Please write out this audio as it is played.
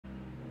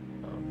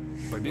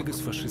Побег из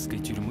фашистской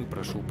тюрьмы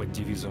прошел под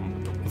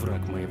девизом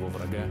 «Враг моего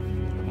врага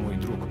 – мой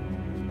друг».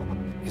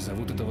 И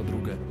зовут этого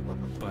друга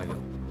Павел.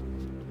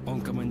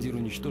 Он командир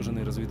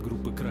уничтоженной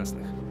разведгруппы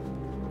красных.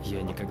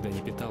 Я никогда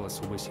не питал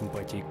особой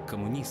симпатии к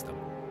коммунистам,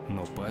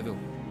 но Павел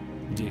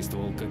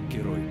действовал как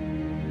герой.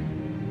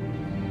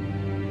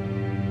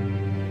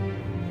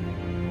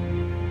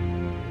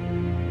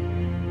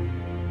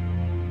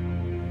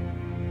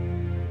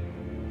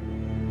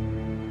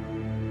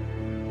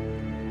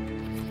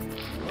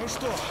 Ну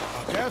что,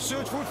 пока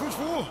все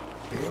тьфу-тьфу-тьфу.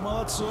 Ты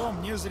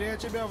молодцом, не зря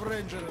тебя в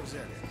рейнджеры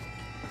взяли.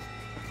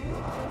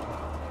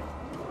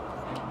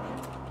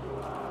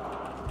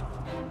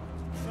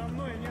 Со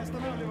мной не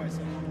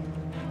останавливайся.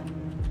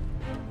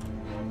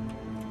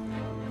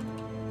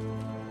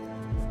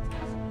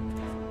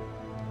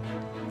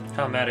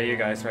 How mad are you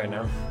guys right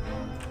now?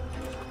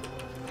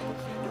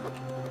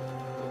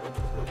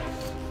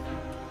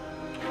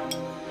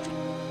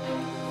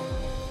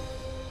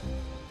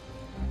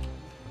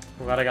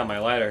 I'm glad I got my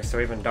lighter, so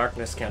even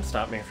darkness can't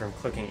stop me from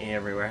clicking E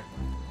everywhere.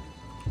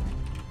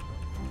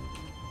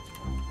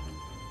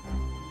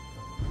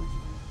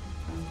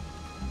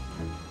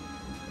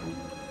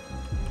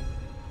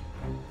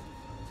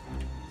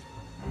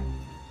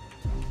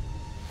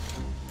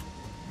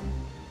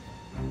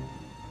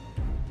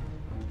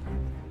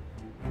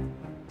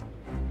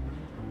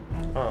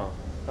 Oh,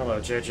 hello,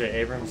 J.J.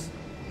 Abrams.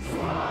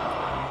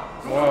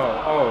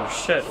 Whoa, oh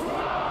shit.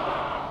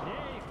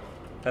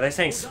 Are they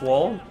saying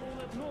swole?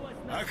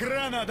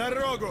 Охрана,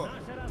 дорогу!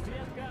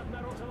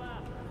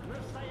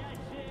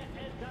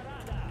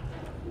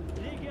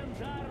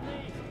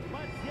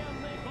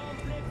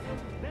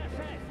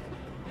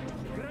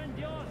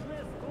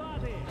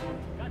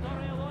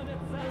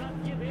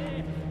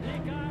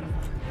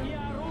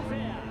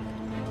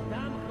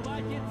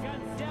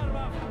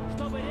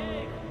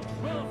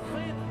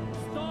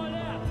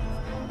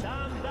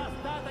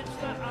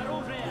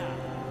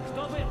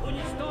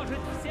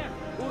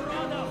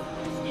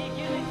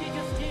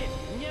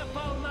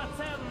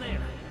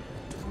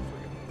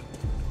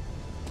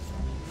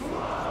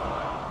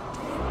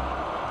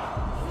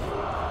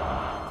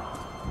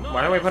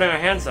 Why are we putting our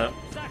hands up?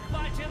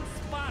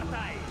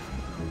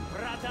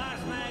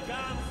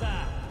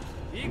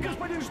 И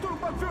господин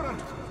штурмбанфюрер!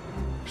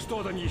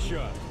 Что там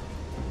еще?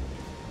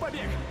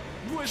 Побег!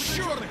 Двое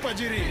Черт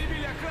подери!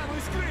 перебили охрану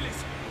и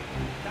скрылись!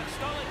 Так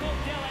что вы тут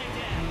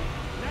делаете?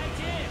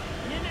 Найти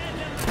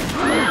немедленно!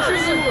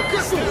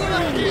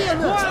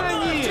 Вон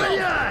они!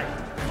 Стоять!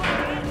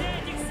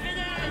 Охраняйте их,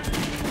 свиней!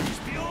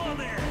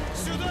 Шпионы!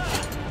 Сюда!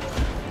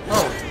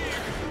 Oh,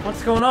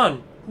 what's going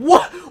on?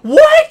 What?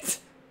 What?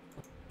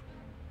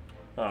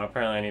 Oh,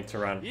 apparently I need to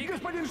run. И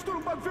господин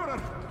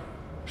штурмбанфюрер!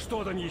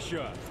 Что там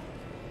еще?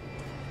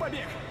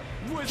 Побег!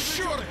 Двое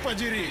Черт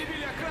подери!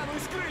 перебили охрану и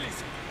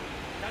скрылись!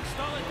 Так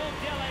что вы тут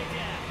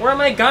делаете? Where are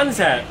my guns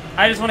at?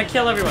 I just want to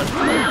kill everyone.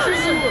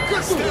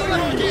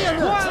 Стоять! Охраняйте их,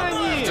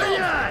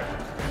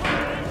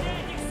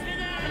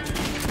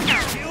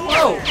 свиней!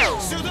 Whoa!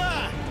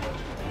 Сюда!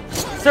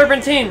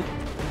 Serpentine!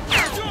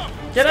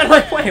 Get out of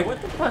my way!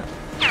 What the fuck?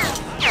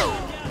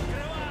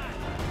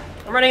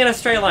 I'm running in a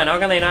straight line. How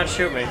can they not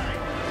shoot me?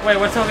 Wait,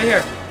 what's over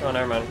here? Oh,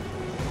 never mind.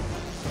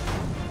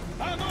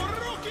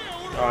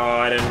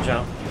 Oh, I didn't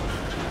jump.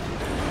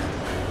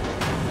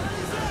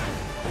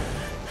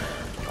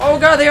 Oh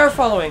god, they are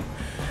following.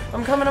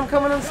 I'm coming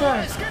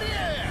inside.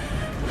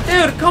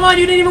 Dude, come on,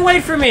 you didn't even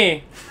wait for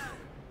me.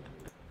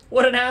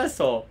 What an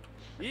asshole.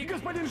 И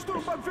господин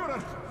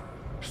штурмбанфюрер!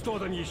 Что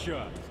там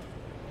еще?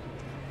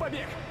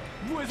 Побег!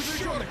 Двое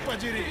Черт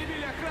подери!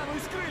 перебили охрану и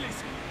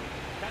скрылись!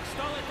 Так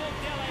что вы тут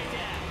делаете?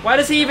 Why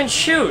does he even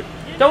shoot?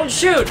 Don't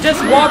shoot, just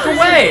walk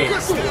away.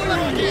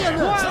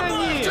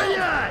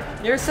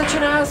 You're such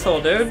an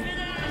asshole, dude.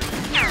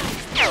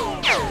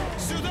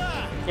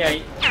 Yeah.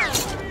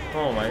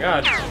 Oh my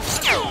god.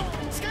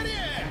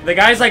 The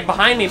guy's like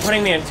behind me,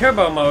 putting me in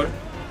turbo mode.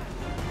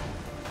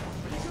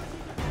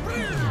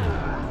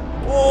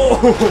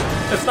 Whoa!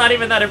 It's not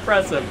even that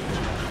impressive.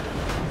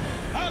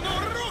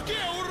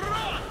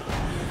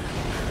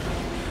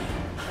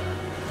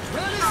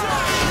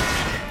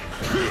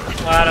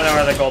 I don't know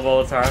where the gold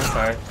bullets are, I'm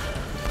sorry.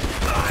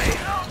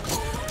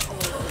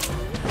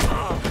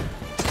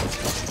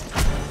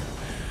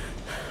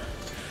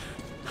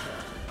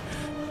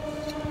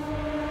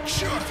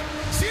 Черт!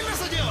 Сильно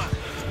задело?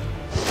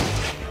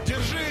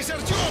 Держись,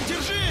 Артем,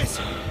 держись!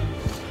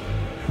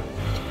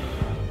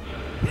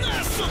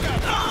 На, сука,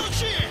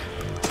 получи!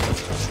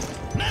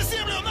 На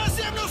землю,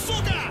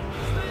 сука!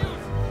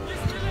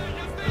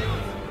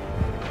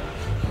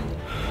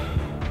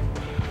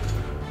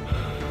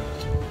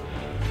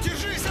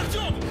 Держись,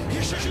 Артем!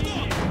 Еще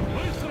чуток!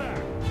 Быстро!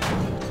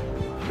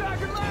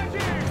 Догнать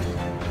их!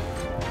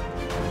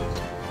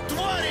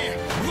 Твари!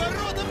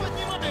 Ворота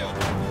поднимают!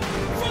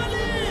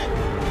 Вали!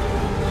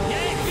 Я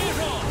их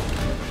вижу!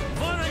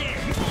 Вон они!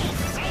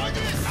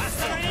 Заводись!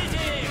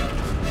 Остановите их!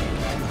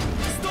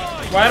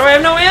 Стой! Why do I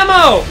have no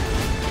ammo?